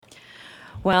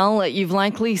Well, you've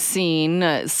likely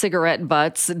seen cigarette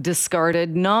butts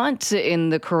discarded not in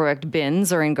the correct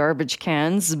bins or in garbage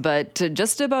cans, but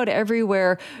just about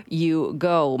everywhere you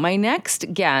go. My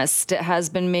next guest has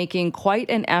been making quite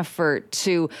an effort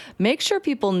to make sure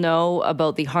people know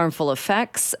about the harmful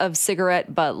effects of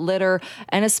cigarette butt litter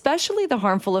and especially the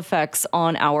harmful effects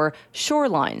on our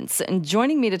shorelines. And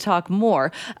joining me to talk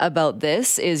more about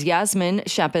this is Yasmin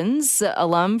Schepens,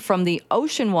 alum from the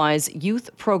Oceanwise Youth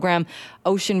Program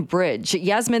Ocean Bridge.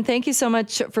 Yasmin, thank you so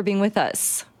much for being with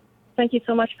us. Thank you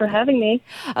so much for having me.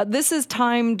 This is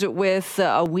timed with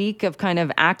a week of kind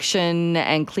of action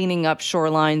and cleaning up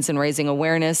shorelines and raising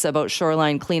awareness about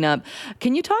shoreline cleanup.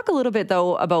 Can you talk a little bit,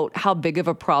 though, about how big of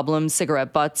a problem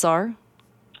cigarette butts are?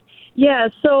 Yeah,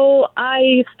 so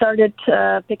I started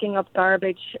picking up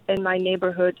garbage in my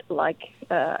neighborhood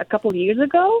a couple years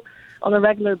ago on a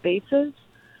regular basis.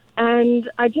 And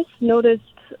I just noticed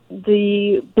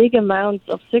the big amounts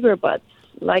of cigarette butts.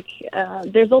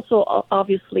 There's also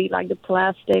obviously like the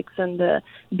plastics and the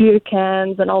beer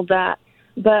cans and all that.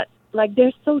 But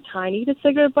they're so tiny, the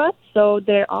cigarette butts, so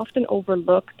they're often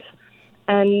overlooked.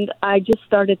 And I just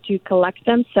started to collect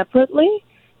them separately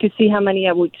to see how many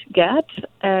I would get.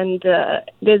 And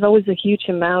there's always a huge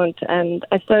amount. And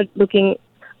I started looking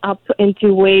up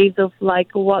into ways of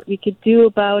what we could do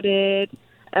about it.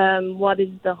 What is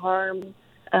the harm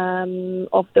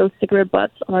of those cigarette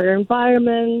butts on our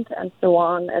environment and so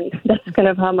on. And that's kind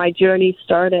of how my journey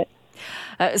started.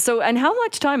 And how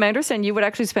much time? I understand you would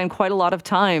actually spend quite a lot of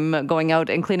time going out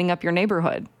and cleaning up your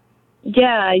neighborhood.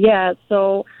 Yeah.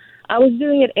 So I was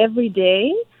doing it every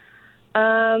day.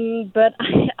 But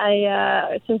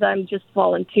I since I'm just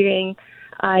volunteering,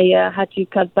 I had to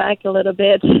cut back a little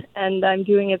bit, and I'm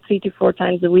doing it 3 to 4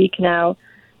 times a week now.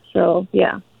 So,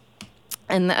 yeah.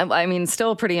 And I mean,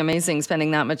 still pretty amazing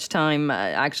spending that much time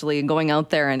actually going out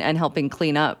there and helping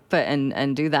clean up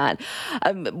and do that.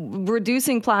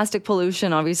 Reducing plastic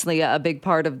pollution, obviously a big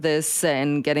part of this,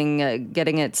 and getting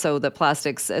it so that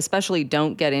plastics especially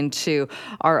don't get into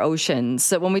our oceans.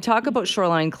 So when we talk about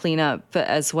shoreline cleanup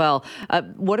as well,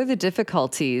 what are the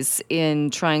difficulties in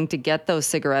trying to get those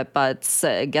cigarette butts,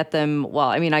 get them, well,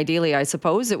 I mean, ideally, I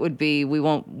suppose it would be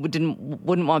wouldn't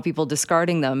want people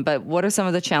discarding them, but what are some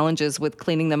of the challenges with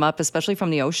cleaning them up, especially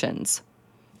from the oceans?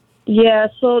 Yeah,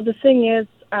 so the thing is,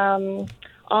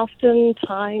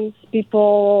 oftentimes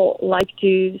people like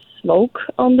to smoke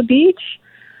on the beach,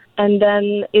 and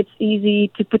then it's easy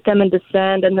to put them in the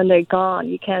sand and then they're gone.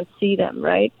 You can't see them,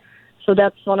 right? So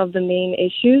that's one of the main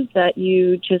issues, that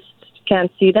you just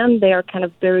can't see them. They are kind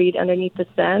of buried underneath the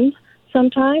sand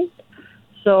sometimes.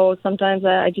 So sometimes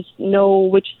I just know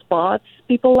which spots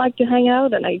people like to hang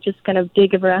out, and I just kind of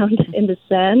dig around in the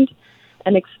sand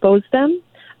and expose them.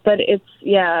 But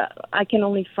I can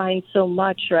only find so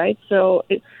much, right? So,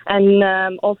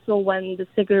 also when the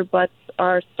cigarette butts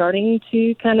are starting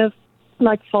to kind of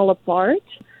fall apart,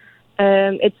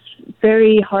 it's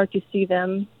very hard to see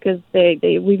them because they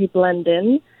really blend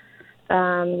in.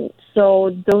 So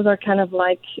those are kind of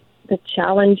the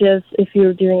challenges if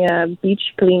you're doing a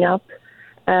beach cleanup,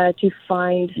 to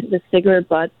find the cigarette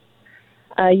butts.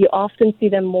 You often see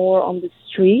them more on the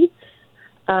streets,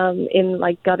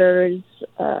 in gutters,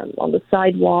 on the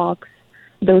sidewalks,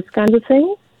 those kinds of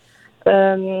things.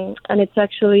 And it's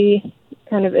actually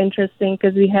kind of interesting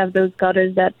because we have those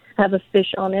gutters that have a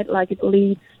fish on it, it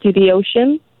leads to the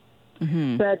ocean.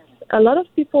 Mm-hmm. But a lot of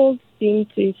people seem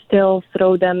to still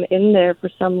throw them in there for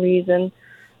some reason.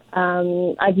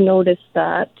 I've noticed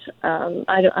that.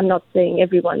 I'm not saying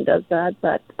everyone does that,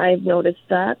 but I've noticed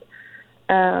that.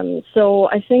 So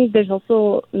I think there's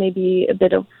also maybe a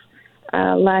bit of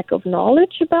lack of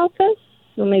knowledge about this.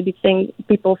 So maybe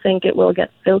people think it will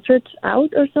get filtered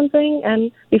out or something,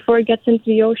 and before it gets into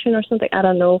the ocean or something. I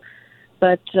don't know.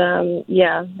 But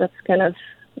that's kind of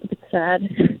a bit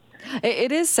sad.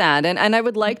 It is sad, and I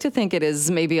would like to think it is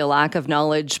maybe a lack of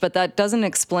knowledge, but that doesn't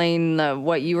explain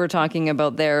what you were talking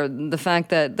about there, the fact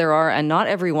that there are, and not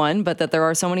everyone, but that there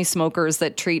are so many smokers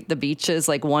that treat the beaches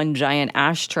like one giant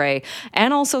ashtray,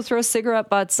 and also throw cigarette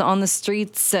butts on the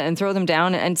streets and throw them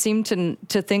down, and seem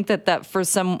to think that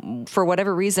for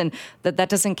whatever reason, that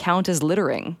doesn't count as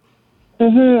littering.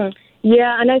 Mm-hmm.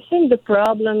 Yeah, and I think the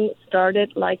problem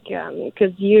started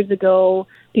because years ago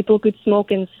people could smoke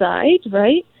inside,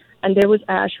 right? And there was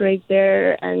ashtrays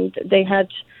there, and they had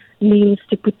means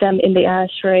to put them in the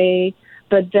ashtray.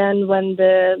 But then when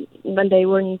they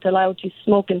weren't allowed to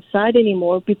smoke inside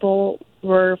anymore, people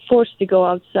were forced to go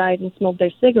outside and smoke their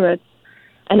cigarettes,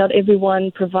 and not everyone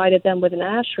provided them with an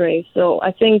ashtray. So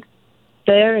I think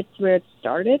it's where it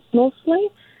started mostly.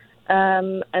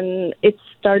 and it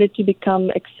started to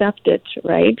become accepted,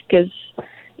 right? Because,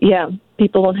 yeah,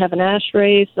 people don't have an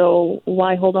ashtray, so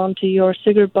why hold on to your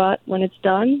cigarette butt when it's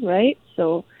done, right?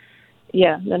 So,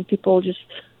 yeah, then people just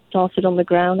toss it on the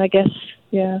ground, I guess.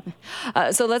 Yeah.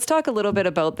 So let's talk a little bit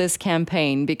about this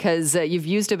campaign because you've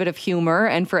used a bit of humor.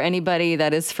 And for anybody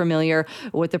that is familiar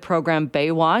with the program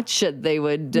Baywatch, they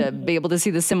would be able to see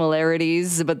the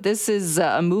similarities. But this is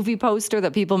a movie poster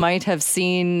that people might have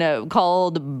seen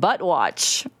called Butt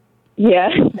Watch. Yeah.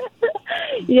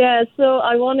 Yeah, so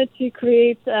I wanted to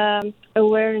create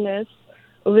awareness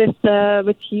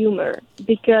with humor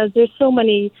because there's so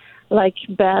many like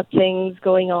bad things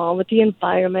going on with the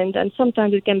environment, and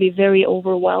sometimes it can be very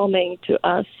overwhelming to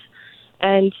us.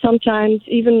 And sometimes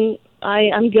even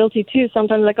I'm guilty too.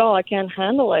 Sometimes like, oh, I can't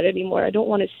handle it anymore. I don't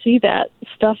want to see that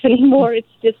stuff anymore. It's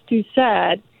just too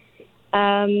sad.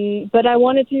 But I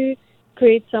wanted to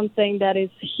create something that is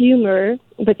humor,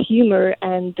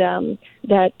 and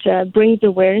that brings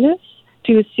awareness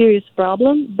to a serious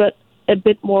problem, but a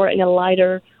bit more in a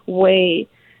lighter way.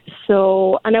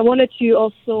 So, and I wanted to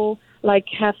also like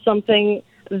have something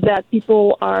that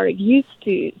people are used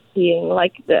to seeing,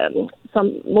 like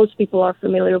most people are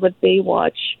familiar with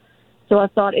Baywatch. So I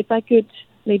thought if I could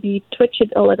maybe twitch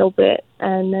it a little bit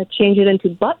and change it into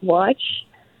Butt Watch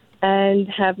and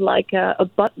have like a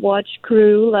Butt Watch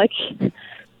crew like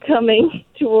coming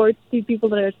towards the people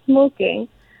that are smoking,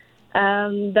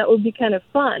 that would be kind of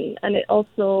fun. And it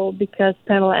also, because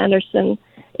Pamela Anderson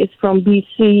is from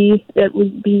BC, it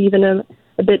would be even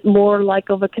a bit more like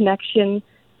of a connection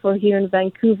for here in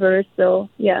Vancouver. So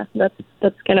yeah,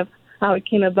 that's kind of how it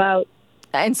came about.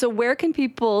 And so where can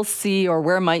people see, or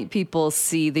where might people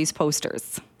see these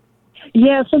posters?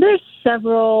 Yeah, so there's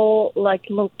several like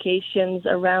locations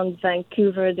around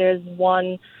Vancouver. There's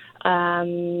one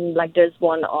there's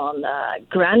one on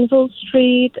Granville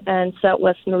Street and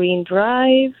Southwest Marine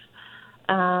Drive.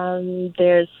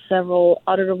 There's several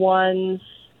other ones.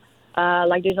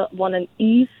 There's one in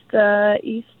East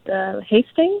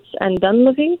Hastings and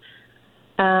Dunleavy.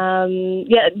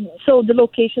 So the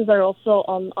locations are also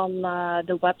on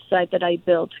the website that I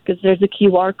built, because there's a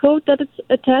QR code that is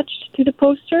attached to the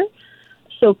poster.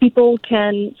 So people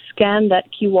can scan that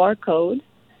QR code,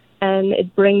 and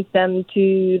it brings them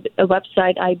to a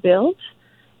website I built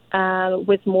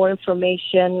with more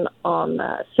information on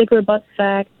cigarette butt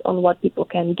facts, on what people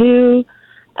can do.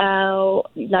 So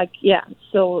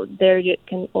there you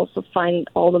can also find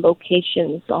all the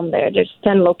locations on there. There's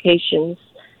 10 locations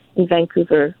in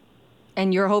Vancouver.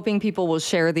 And you're hoping people will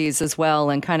share these as well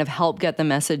and kind of help get the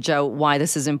message out why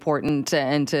this is important,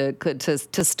 and to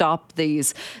stop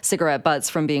these cigarette butts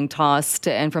from being tossed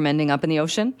and from ending up in the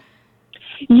ocean?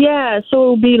 Yeah, so it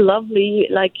would be lovely,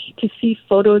 like, to see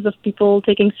photos of people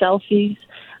taking selfies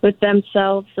with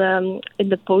themselves in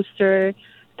the poster.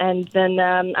 And then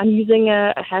I'm using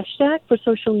a hashtag for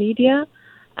social media,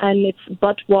 and it's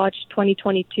Buttwatch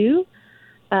 2022.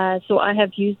 So I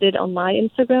have used it on my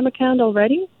Instagram account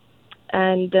already.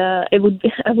 And I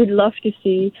would love to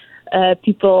see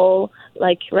people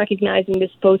like recognizing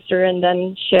this poster and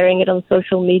then sharing it on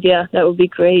social media. That would be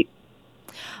great.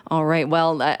 All right.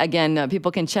 Well, again,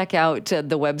 people can check out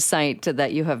the website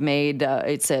that you have made.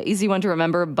 It's an easy one to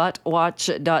remember,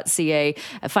 buttwatch.ca.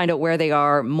 Find out where they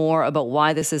are, more about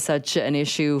why this is such an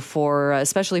issue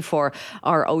especially for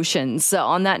our oceans.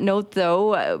 On that note,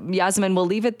 though, Yasmin, we'll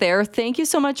leave it there. Thank you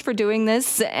so much for doing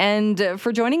this and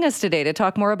for joining us today to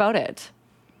talk more about it.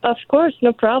 Of course,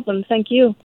 no problem. Thank you.